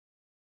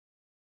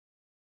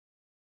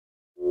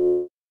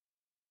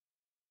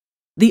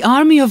The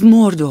army of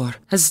Mordor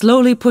has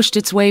slowly pushed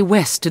its way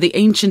west to the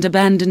ancient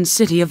abandoned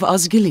city of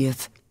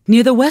Osgiliath.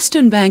 Near the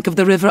western bank of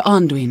the river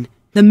Anduin,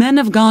 the men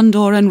of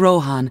Gondor and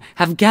Rohan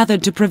have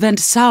gathered to prevent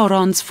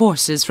Sauron's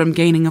forces from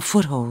gaining a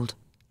foothold.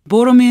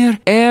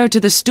 Boromir, heir to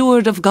the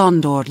Steward of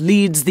Gondor,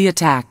 leads the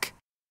attack.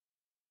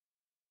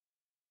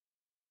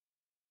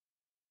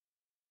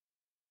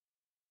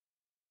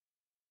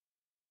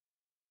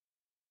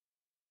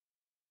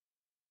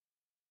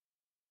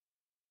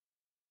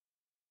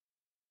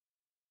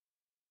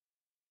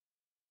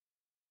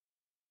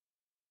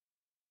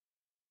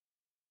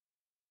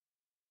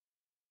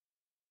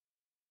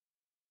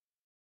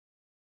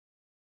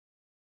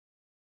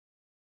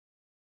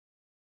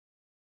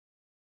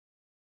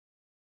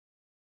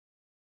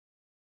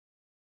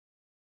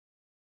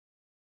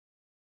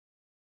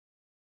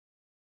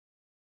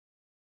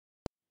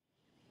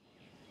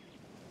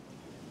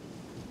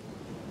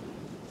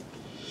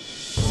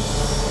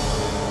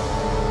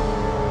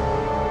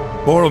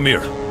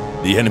 Boromir,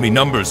 the enemy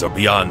numbers are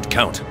beyond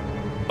count.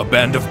 A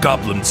band of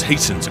goblins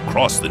hastens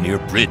across the near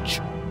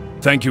bridge.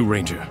 Thank you,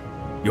 Ranger.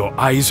 Your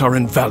eyes are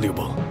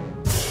invaluable.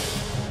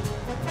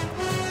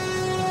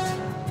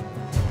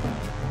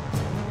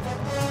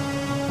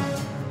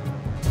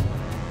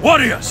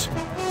 Warriors!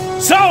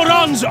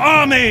 Sauron's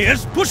army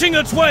is pushing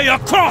its way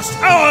across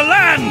our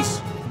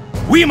lands!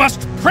 We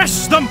must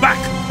press them back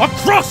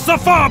across the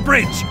far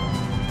bridge!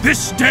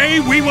 This day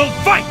we will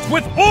fight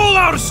with all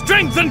our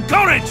strength and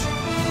courage!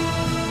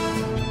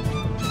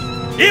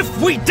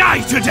 If we die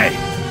today,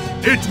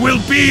 it will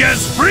be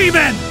as free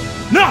men,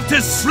 not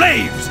as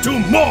slaves to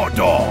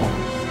Mordor!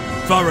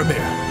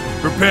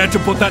 Faramir, prepare to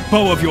put that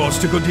bow of yours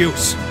to good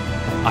use.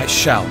 I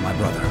shall, my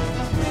brother.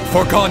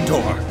 For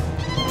Gondor!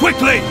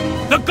 Quickly!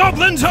 The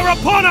goblins are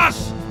upon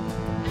us!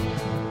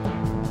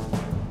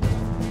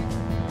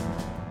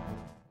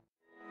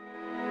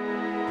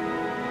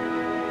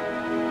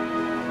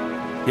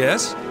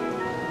 Yes?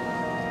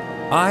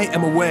 I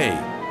am away.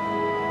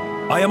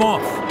 I am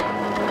off.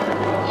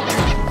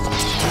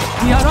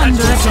 We are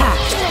under attack.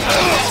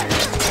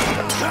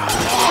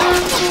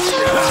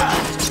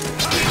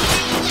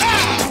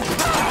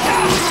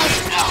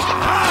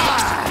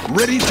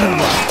 Ready to run.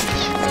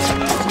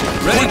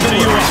 Ready to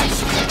run.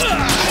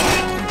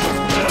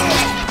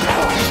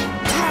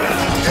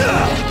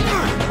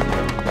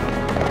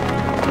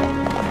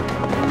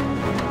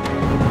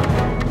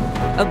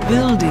 A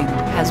building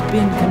has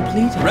been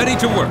completed. Ready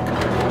to work.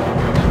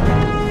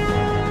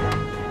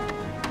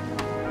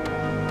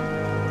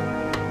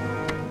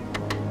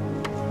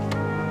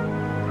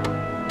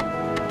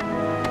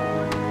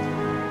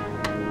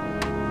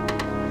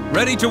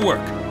 Ready to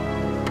work.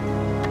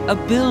 A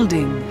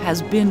building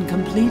has been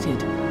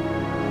completed.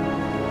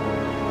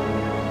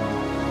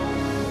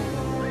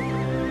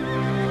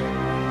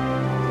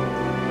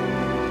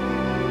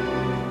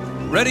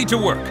 Ready to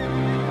work.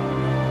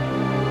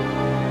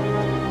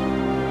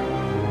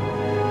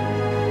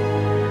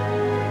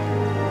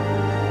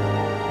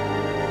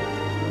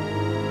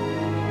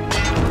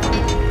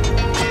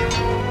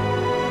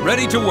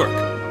 Ready to work.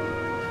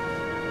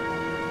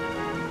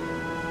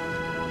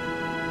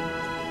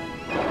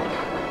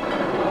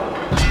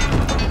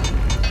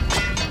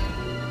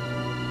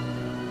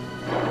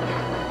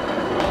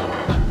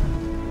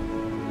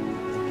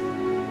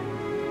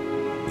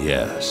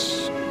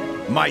 Yes.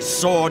 My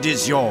sword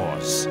is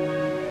yours.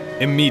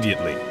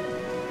 Immediately.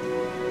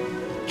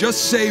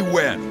 Just say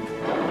when.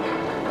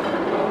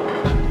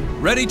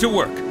 Ready to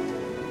work.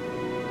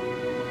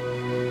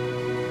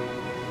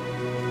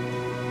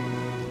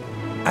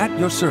 At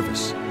your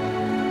service.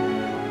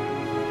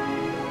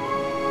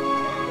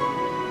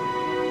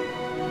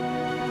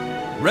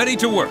 Ready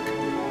to work.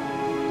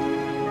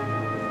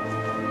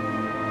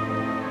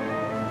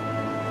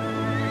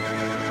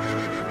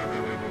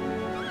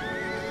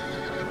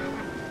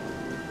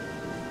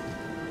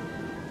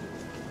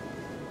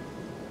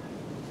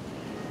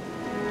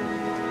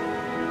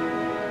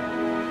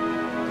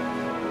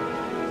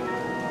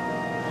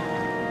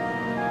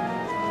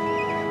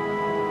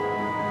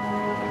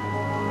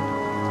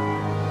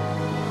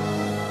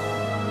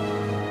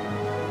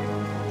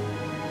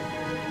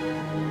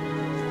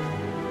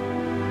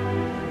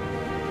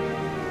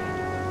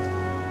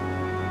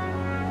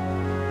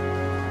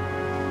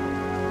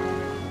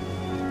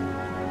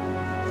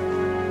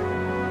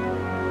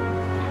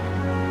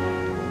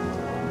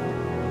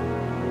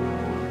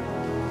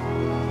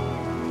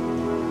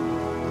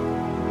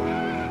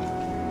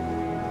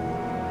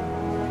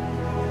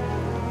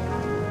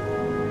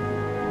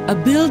 A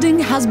building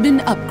has been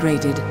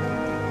upgraded.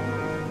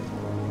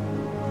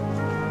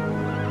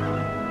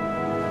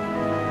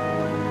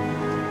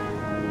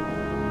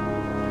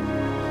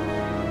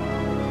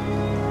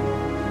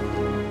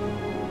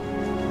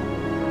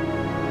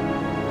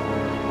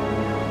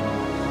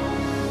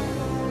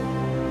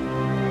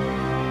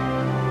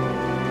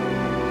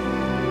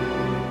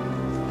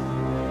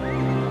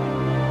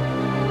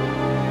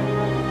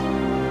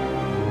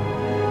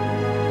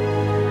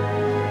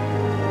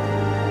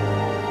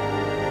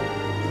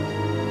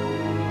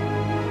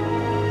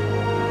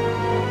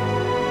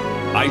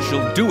 I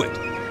shall do it.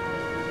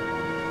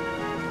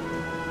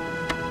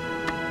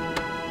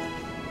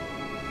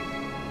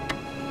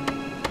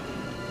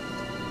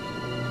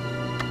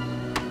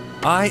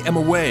 I am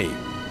away.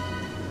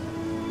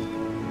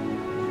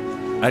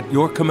 At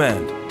your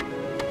command.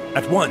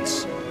 At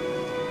once.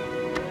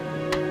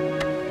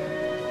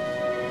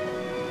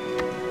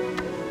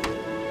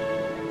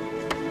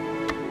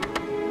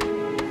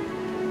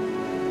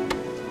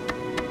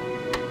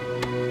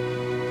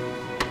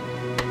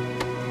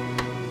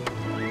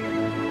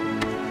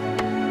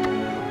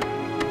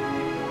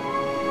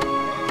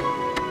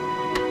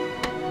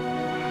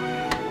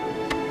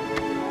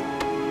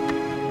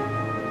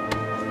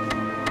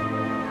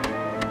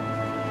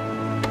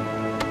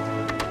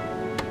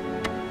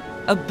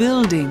 A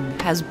building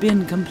has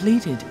been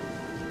completed.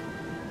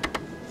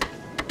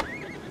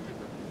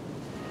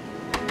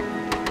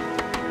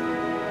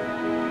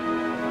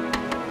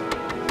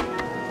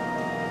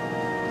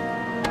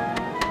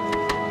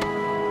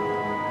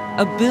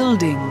 A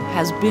building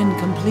has been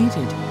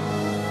completed.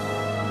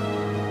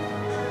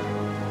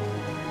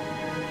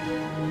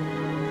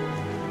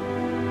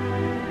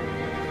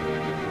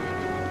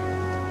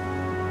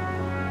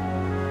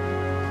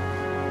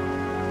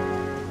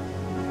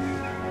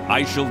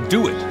 I shall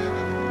do it.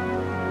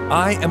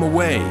 I am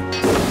away.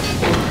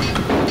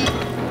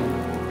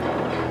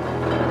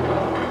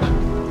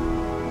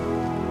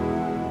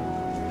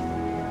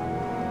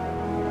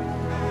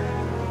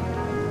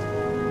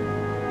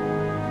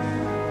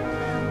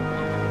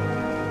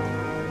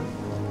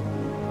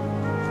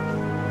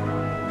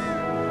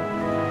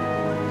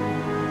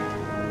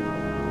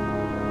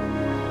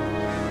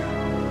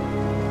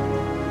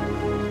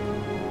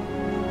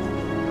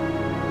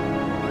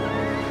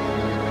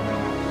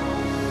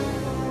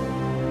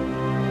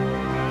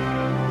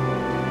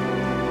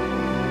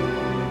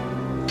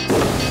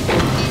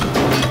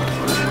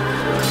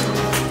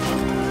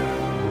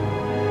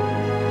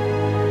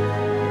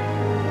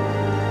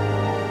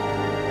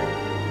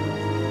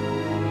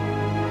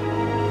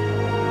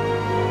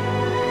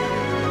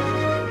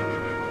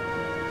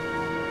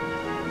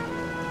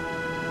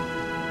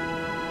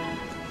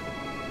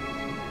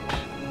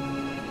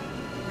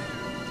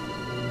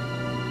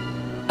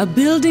 A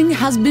building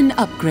has been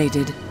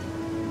upgraded.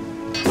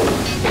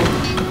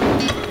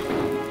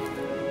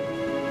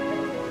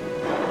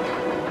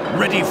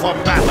 Ready for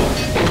battle.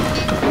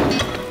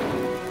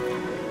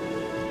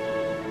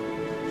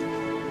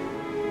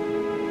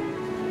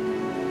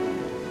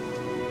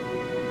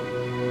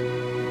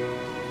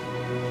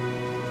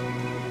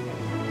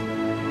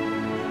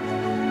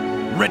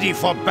 Ready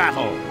for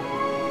battle.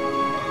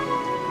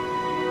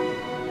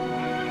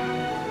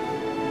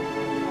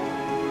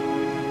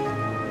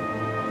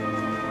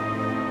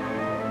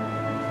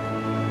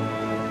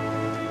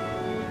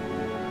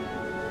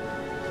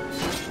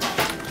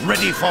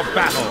 Ready for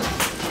battle.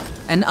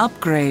 An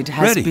upgrade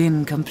has Ready.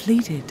 been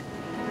completed.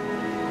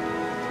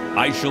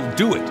 I shall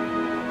do it.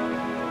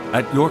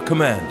 At your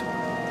command.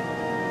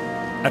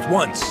 At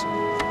once.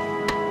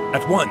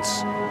 At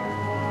once.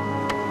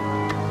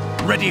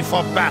 Ready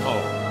for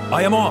battle.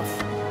 I am off.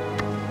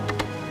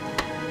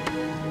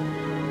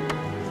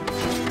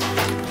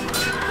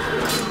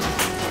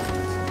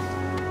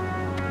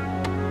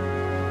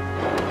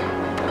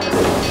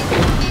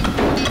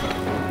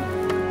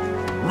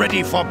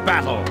 Ready for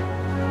battle.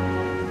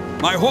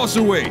 My horse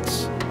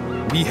awaits.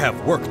 We have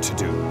work to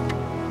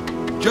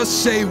do.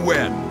 Just say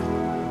when.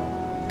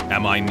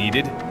 Am I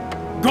needed?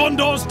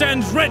 Gondor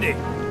stands ready!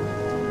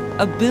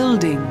 A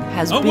building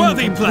has A been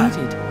worthy plan.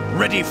 completed.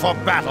 Ready for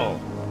battle.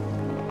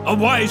 A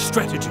wise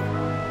strategy.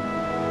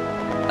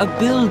 A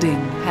building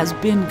has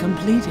been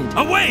completed.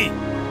 Away!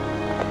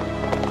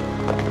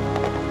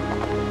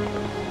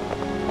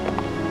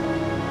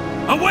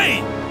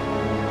 Away!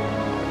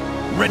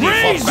 Ready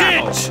Raise for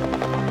battle.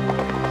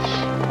 it!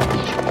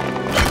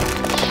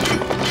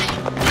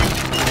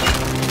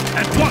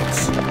 At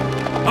once!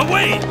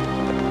 Away!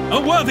 A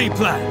worthy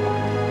plan!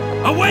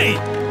 Away!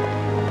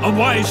 A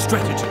wise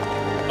strategy!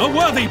 A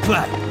worthy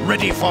plan!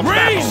 Ready for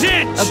Raise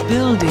battle. A it!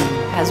 building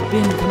has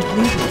been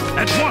completed.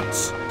 At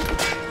once!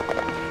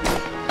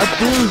 A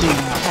building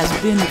has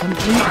been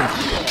completed.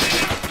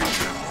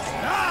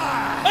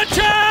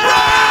 Attack!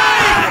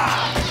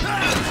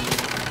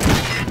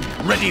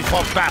 Ready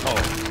for battle.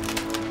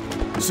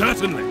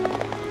 Certainly.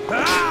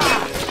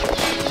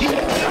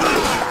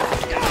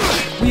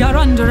 We are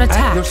under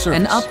attack. your service.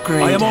 An I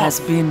upgrade am off. has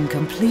been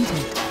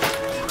completed.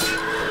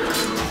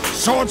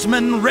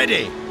 Swordsmen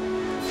ready.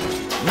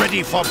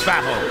 Ready for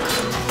battle.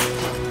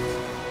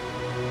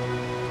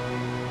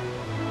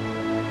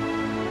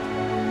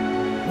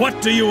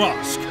 What do you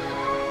ask?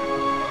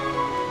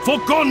 For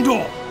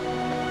Gondor!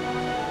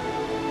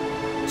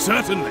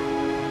 Certainly.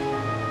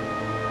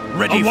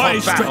 Ready A for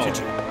wise battle.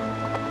 strategy.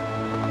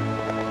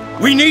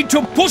 We need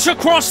to push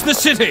across the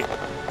city!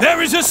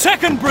 There is a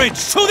second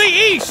bridge to the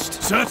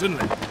east!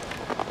 Certainly.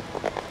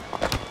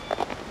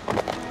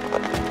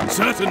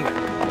 Certainly.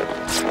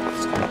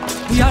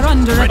 We are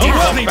under Ready A for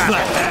attack. worthy battle.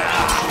 plan!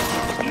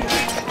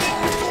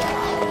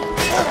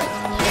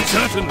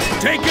 Certainly.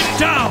 Take it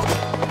down!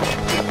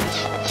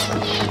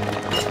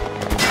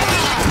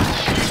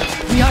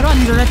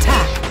 under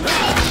attack.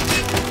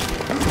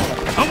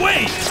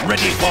 Away!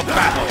 Ready for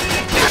battle.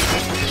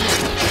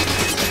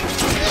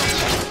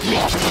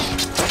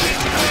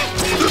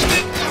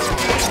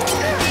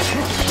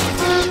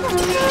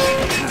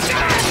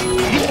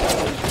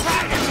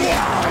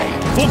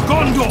 For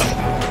Gondor!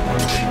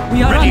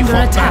 We are Ready under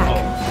for attack. battle.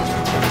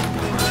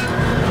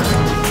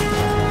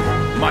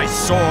 My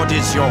sword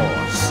is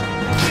yours.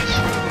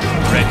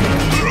 Ready.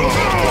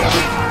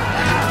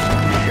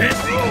 Yes.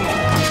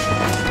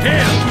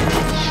 Here!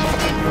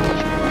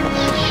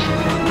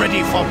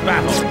 Ready for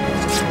battle.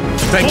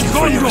 Thank you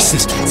for your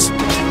assistance.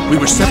 We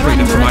were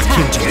separated from our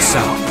kin to the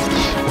south.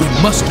 We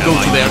must go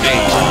to their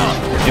aid.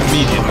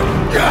 Immediately.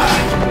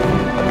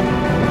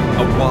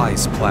 A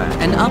wise plan.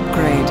 An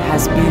upgrade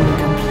has been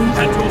completed.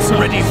 At your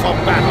service. Ready for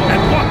battle. At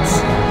once!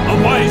 A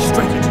wise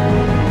strategy.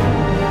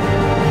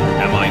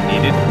 Am I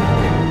needed?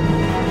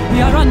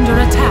 We are under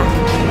attack.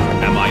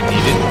 Am I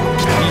needed?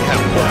 We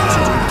have work to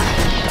do.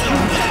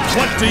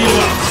 What do you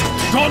ask?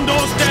 Gondor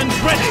stands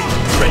ready!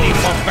 Ready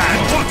for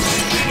battle. At once!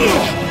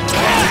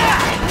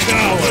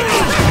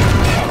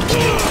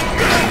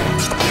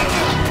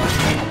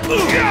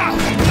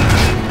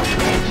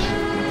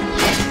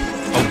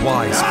 A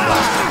wise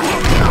plan.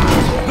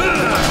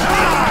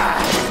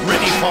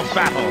 Ready for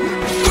battle.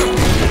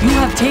 You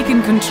have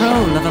taken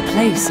control of a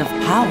place of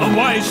power. A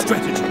wise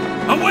strategy.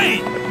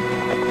 Away!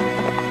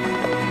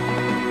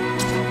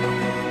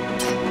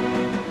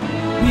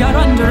 We are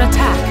under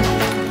attack.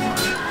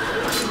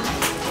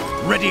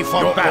 Ready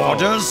for Your battle.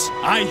 orders?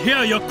 I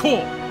hear your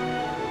call.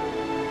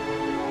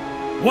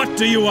 What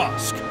do you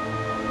ask?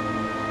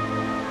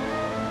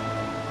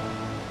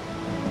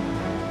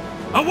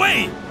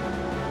 Away!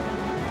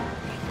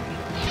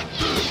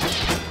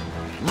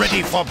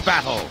 Ready for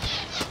battle.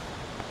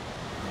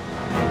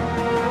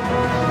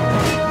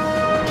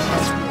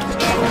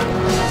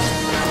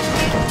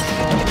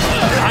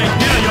 I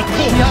hear your We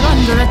call. are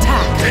under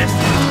attack. Yes.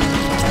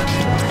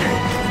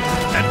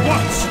 At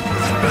once.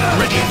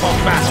 Ready for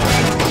battle.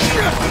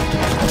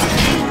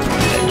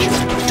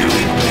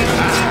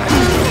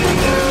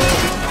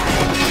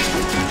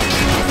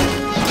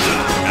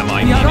 Am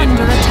I We are needed?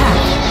 under attack.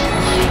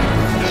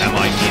 Am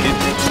I needed?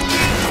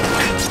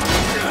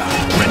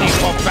 Ready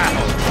for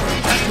battle.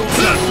 At your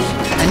service.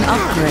 An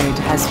upgrade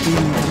has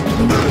been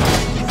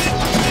completed.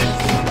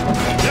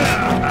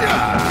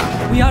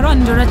 We are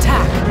under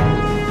attack.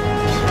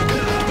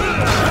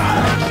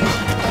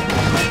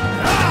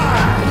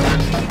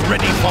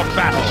 Ready for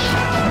battle.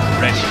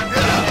 Ready.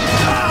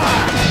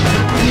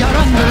 We are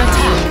under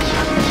attack.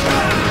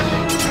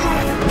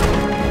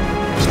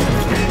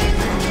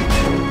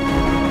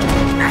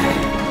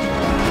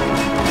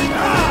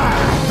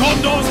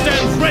 Gondor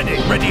stands ready.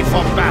 Ready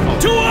for battle.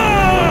 To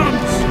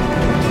arms!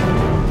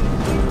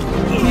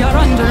 We are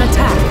under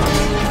attack.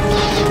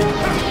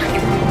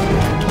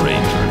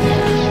 Ranger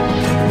here.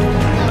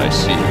 I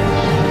see.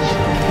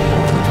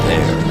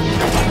 There.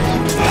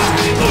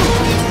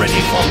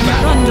 Ready for We are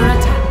battle. under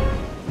attack.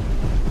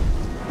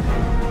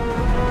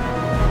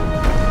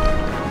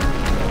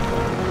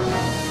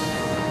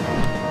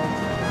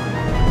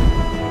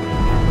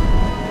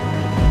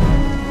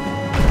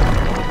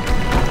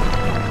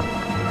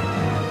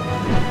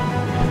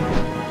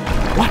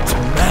 What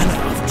manner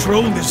of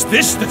drone is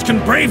this that can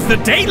brave the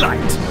daylight?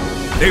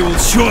 They will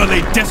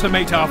surely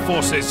decimate our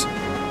forces.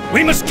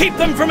 We must keep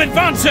them from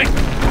advancing.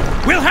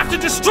 We'll have to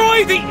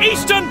destroy the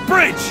eastern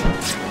bridge.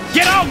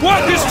 Get our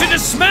workers to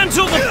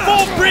dismantle the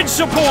 4 bridge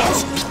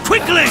supports!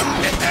 Quickly!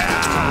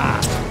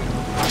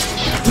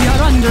 We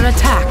are under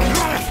attack.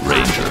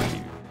 Ranger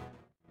here.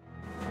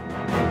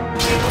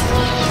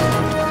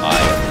 I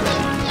am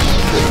ready.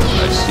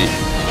 I see.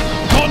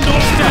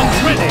 Gondor stands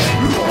ready!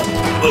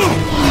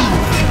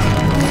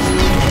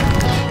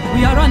 We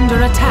are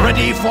under attack.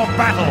 Ready for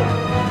battle.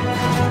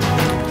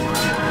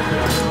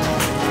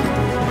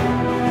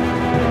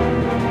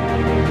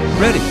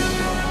 Ready.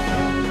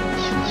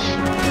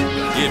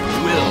 It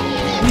will.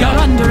 We are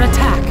under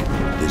attack.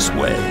 This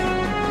way.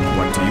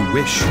 What do you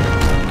wish?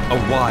 A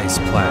wise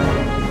plan.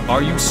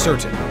 Are you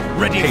certain?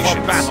 Ready Patience.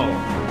 for battle.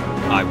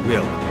 I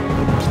will.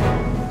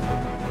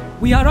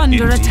 We are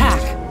under Indeed.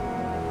 attack.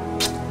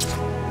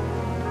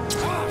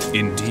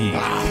 Indeed.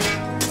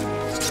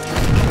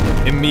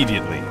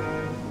 Immediately.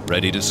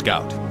 Ready to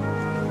scout.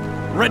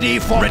 Ready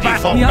for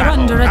battle. We are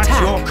under At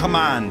attack. your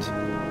command.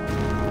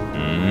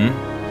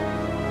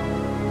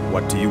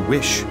 What do you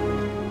wish?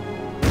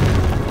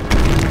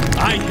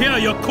 I hear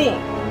your call.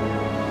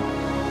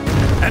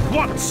 At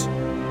once!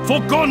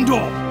 For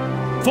Gondor!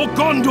 For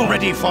Gondor!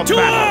 Ready for to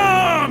battle.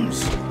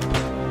 arms!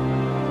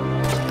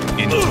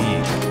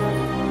 Indeed.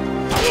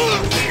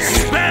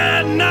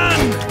 Spare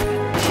none!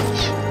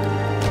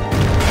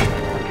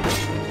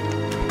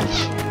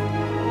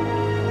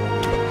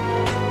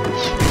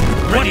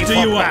 Ready What do for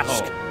you battle.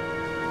 ask?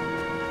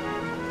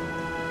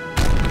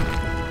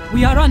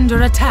 We are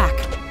under attack.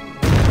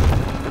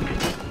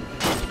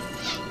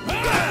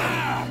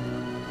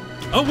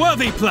 A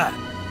worthy plan!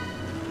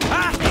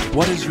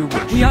 What is your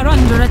wish? We are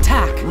under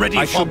attack. Ready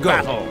I for shall go.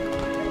 battle.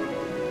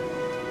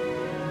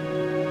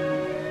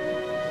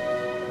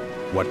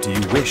 What do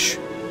you wish?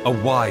 A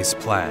wise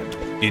plan,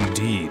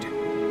 indeed.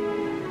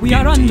 We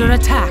are under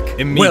attack.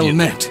 Immediately. Well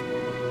met.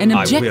 An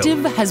I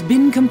objective has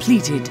been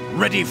completed.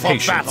 Ready for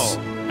Patience. battle.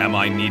 Am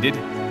I needed?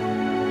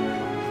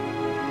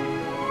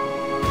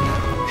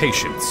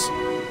 Patience.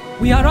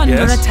 We are under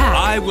Yes, attack.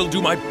 I will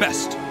do my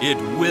best. It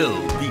will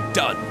be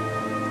done.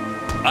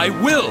 I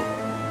will!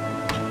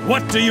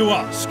 What do you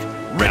ask?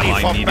 Ready Am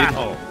I for needed?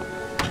 battle.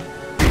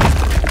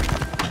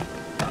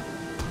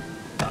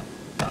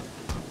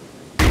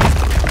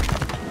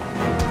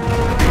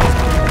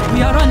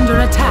 We are under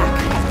attack.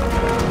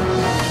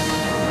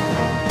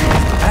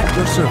 At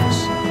your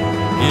service.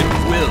 It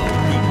will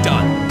be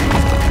done.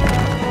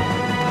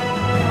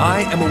 I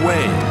am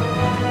away.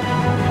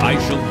 I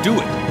shall do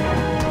it.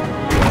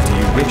 What do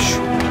you wish?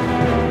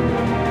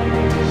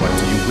 What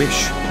do you wish?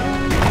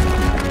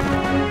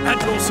 At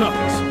your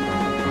service.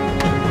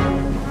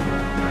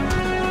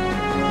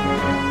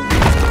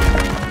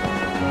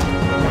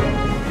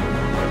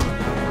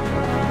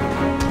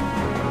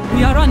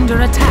 We are under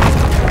attack.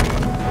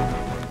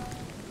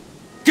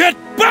 Get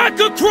back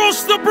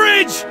across the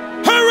bridge!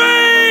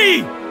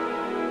 Hurry!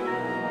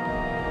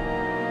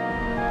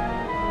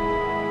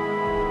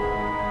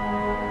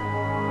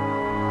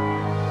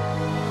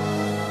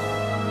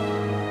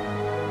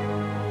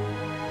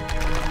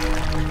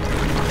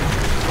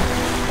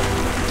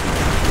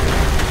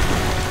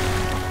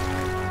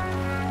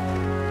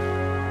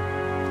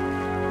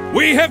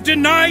 We have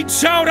denied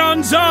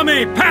Sauron's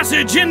army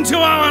passage into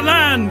our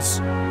lands!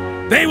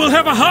 They will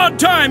have a hard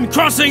time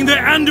crossing the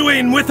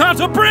Anduin without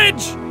a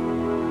bridge!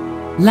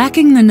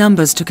 Lacking the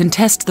numbers to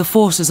contest the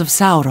forces of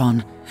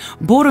Sauron,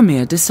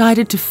 Boromir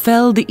decided to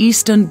fell the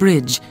eastern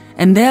bridge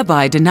and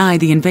thereby deny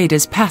the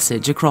invaders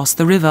passage across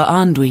the river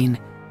Anduin.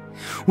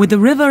 With the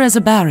river as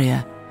a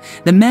barrier,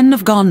 the men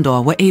of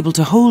Gondor were able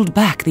to hold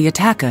back the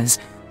attackers,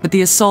 but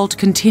the assault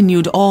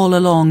continued all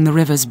along the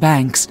river's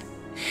banks.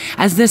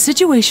 As their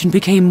situation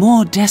became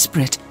more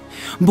desperate,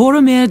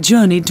 Boromir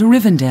journeyed to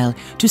Rivendell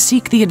to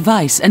seek the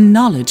advice and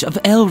knowledge of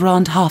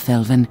Elrond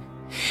Half-Elven.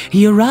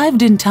 He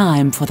arrived in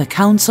time for the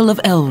Council of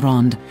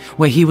Elrond,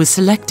 where he was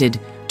selected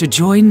to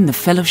join the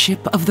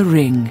Fellowship of the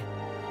Ring.